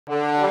So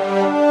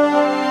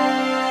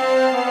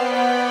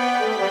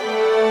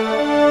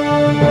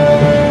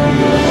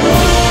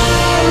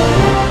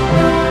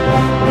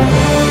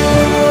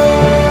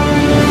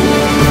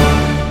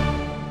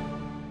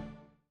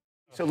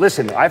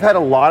listen, I've had a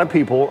lot of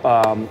people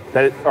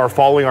that are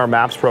following our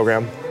MAPS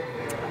program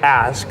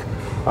ask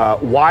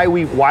why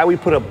we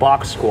put a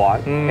box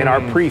squat in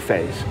our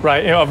pre-phase.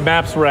 Right, of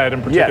MAPS Red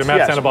in particular,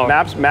 MAPS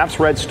Anabolic. MAPS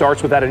Red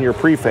starts with that in your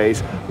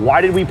pre-phase.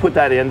 Why did we put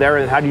that in there,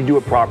 and how do you do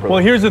it properly? Well,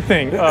 here's the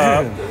thing.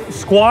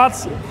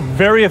 Squats,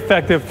 very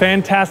effective,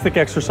 fantastic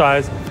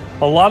exercise.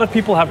 A lot of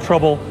people have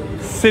trouble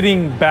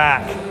sitting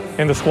back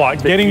in the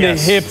squat, getting the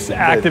hips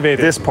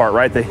activated. This part,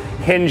 right? The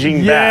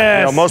hinging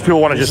back. You know, most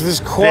people want to just this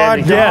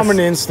quad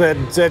dominance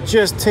that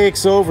just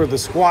takes over the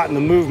squat and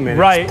the movement.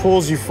 Right. It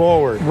pulls you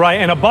forward.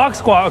 Right, and a box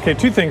squat, okay,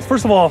 two things.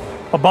 First of all,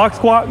 a box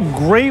squat,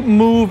 great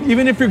move,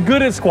 even if you're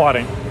good at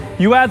squatting.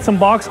 You add some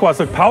box squats,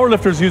 like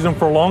powerlifters use them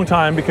for a long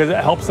time because it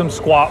helps them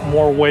squat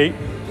more weight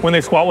when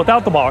they squat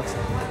without the box.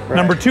 Right.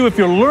 Number two, if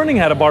you're learning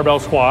how to barbell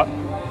squat,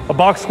 a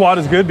box squat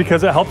is good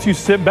because it helps you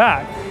sit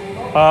back.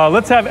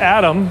 Let's have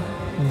Adam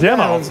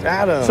demo. Yeah,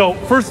 Adam. So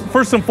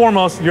first and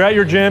foremost, you're at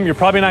your gym, you're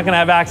probably not gonna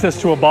have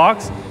access to a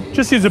box.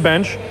 Just use a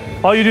bench.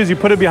 All you do is you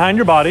put it behind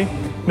your body.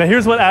 Now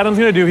here's what Adam's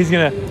gonna do. He's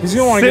gonna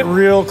want to get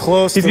real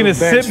close to the bench. He's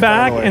gonna sit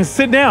back and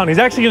sit down. He's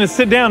actually gonna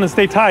sit down and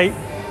stay tight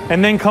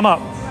and then come up.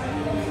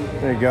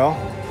 There you go.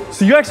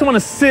 So you actually wanna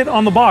sit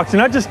on the box.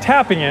 You're not just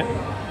tapping it.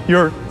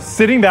 You're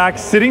sitting back,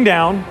 sitting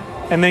down,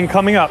 and then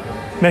coming up.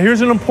 Now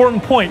here's an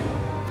important point.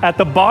 At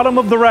the bottom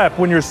of the rep,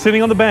 when you're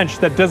sitting on the bench,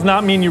 that does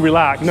not mean you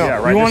relax.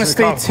 No, you want to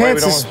stay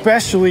tense,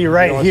 especially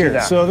right here.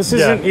 So this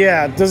isn't,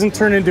 it doesn't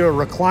turn into a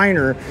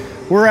recliner.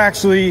 We're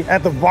actually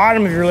at the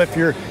bottom of your lift,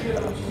 you're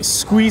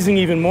squeezing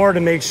even more to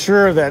make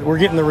sure that we're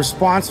getting the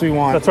response we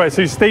want. That's right,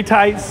 so you stay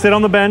tight, sit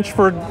on the bench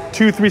for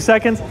 2-3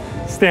 seconds,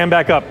 stand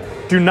back up.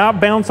 Do not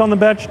bounce on the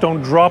bench,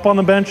 don't drop on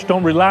the bench,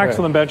 don't relax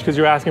on the bench because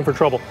you're asking for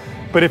trouble.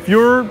 But if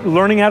you're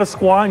learning how to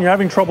squat and you're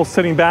having trouble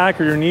sitting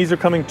back or your knees are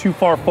coming too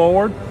far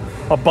forward,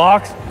 a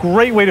box,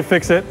 great way to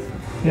fix it.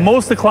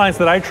 Most of the clients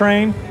that I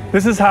train,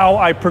 this is how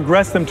I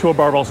progress them to a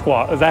barbell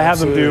squat, is I have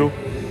them do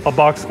a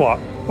box squat.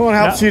 Well, it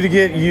helps you to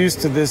get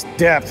used to this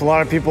depth. A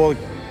lot of people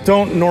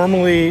don't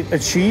normally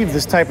achieve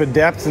this type of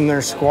depth in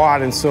their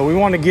squat, and so we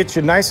want to get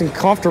you nice and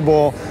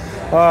comfortable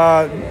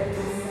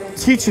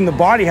teaching the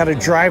body how to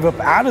drive up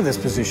out of this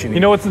position. You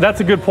know,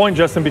 that's a good point,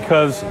 Justin,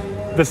 because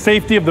the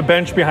safety of the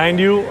bench behind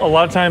you a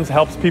lot of times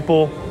helps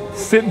people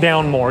sit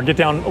down more, get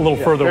down a little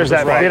further. There's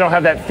that, they don't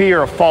have that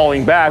fear of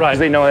falling back because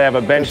they know they have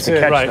a bench to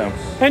catch them.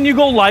 And you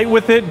go light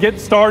with it, get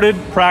started,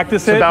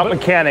 practice it. It's about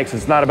mechanics,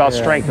 it's not about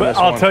strength. But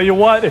I'll tell you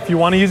what, if you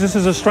want to use this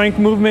as a strength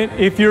movement,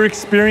 if you're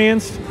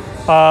experienced,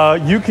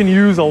 you can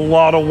use a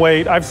lot of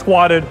weight. I've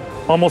squatted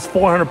almost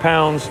 400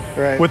 pounds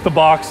with the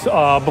box.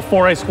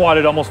 Before I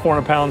squatted almost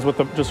 400 pounds with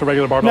just a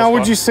regular barbell squat. Now,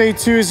 would you say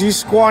too, as he's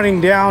squatting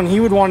down, he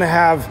would want to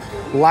have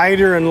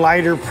lighter and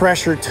lighter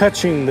pressure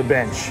touching the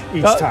bench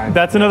each time?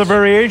 That's another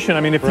variation.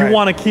 I mean, if you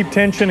want to keep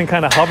tension and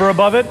kind of hover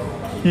above it,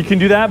 you can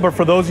do that. But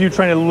for those of you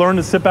trying to learn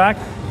to sit back,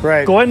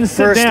 go ahead and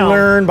sit down. First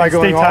learn by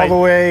going all the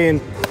way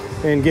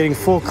and getting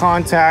full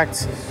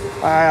contact.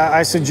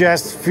 I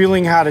suggest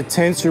feeling how to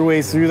tense your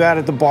way through that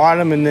at the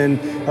bottom and then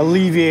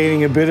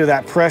alleviating a bit of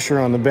that pressure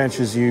on the bench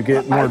as you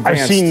get more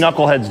advanced. I've seen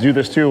knuckleheads do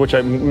this too, which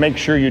I make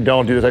sure you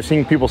don't do this. I've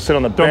seen people sit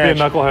on the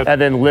bench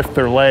and then lift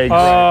their legs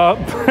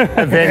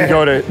and then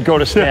go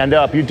to stand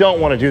up. You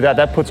don't want to do that.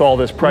 That puts all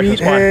this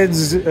pressure.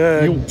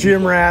 Meatheads,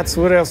 gym rats,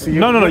 what else?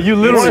 No. You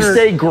literally want to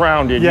stay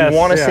grounded. You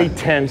want to stay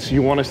tense.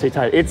 You want to stay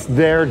tight. It's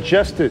there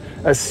just to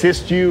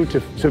assist you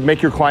to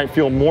make your client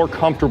feel more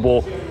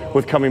comfortable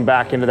with coming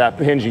back into that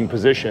hinging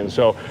position.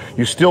 So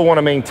you still want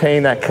to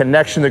maintain that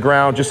connection to the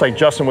ground, just like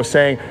Justin was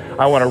saying.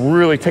 I want to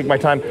really take my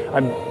time.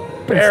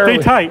 Stay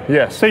tight.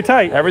 Yes. Stay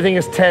tight. Everything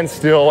is tense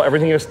still.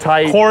 Everything is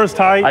tight. Core is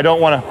tight. I don't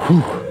want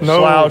to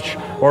slouch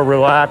or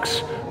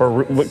relax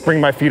or bring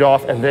my feet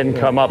off and then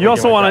come up. You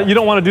also want to, you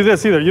don't want to do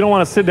this either. You don't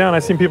want to sit down.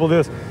 I've seen people do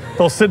this.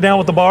 They'll sit down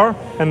with the bar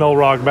and they'll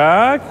rock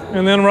back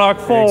and then rock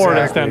forward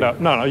and stand up.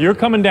 No, you're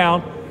coming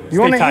down. You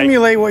want to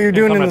emulate what you're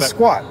doing in the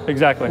squat.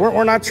 Exactly.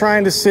 We're not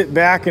trying to sit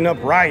back and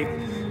upright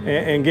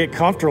and get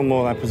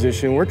comfortable in that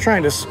position. We're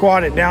trying to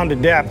squat it down to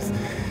depth,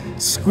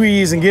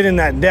 squeeze and get in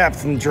that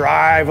depth and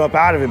drive up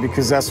out of it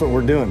because that's what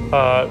we're doing.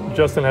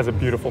 Justin has a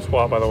beautiful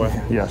squat, by the way.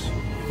 Yes.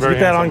 Get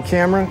that on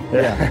camera?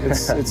 Yeah,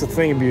 it's a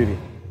thing of beauty.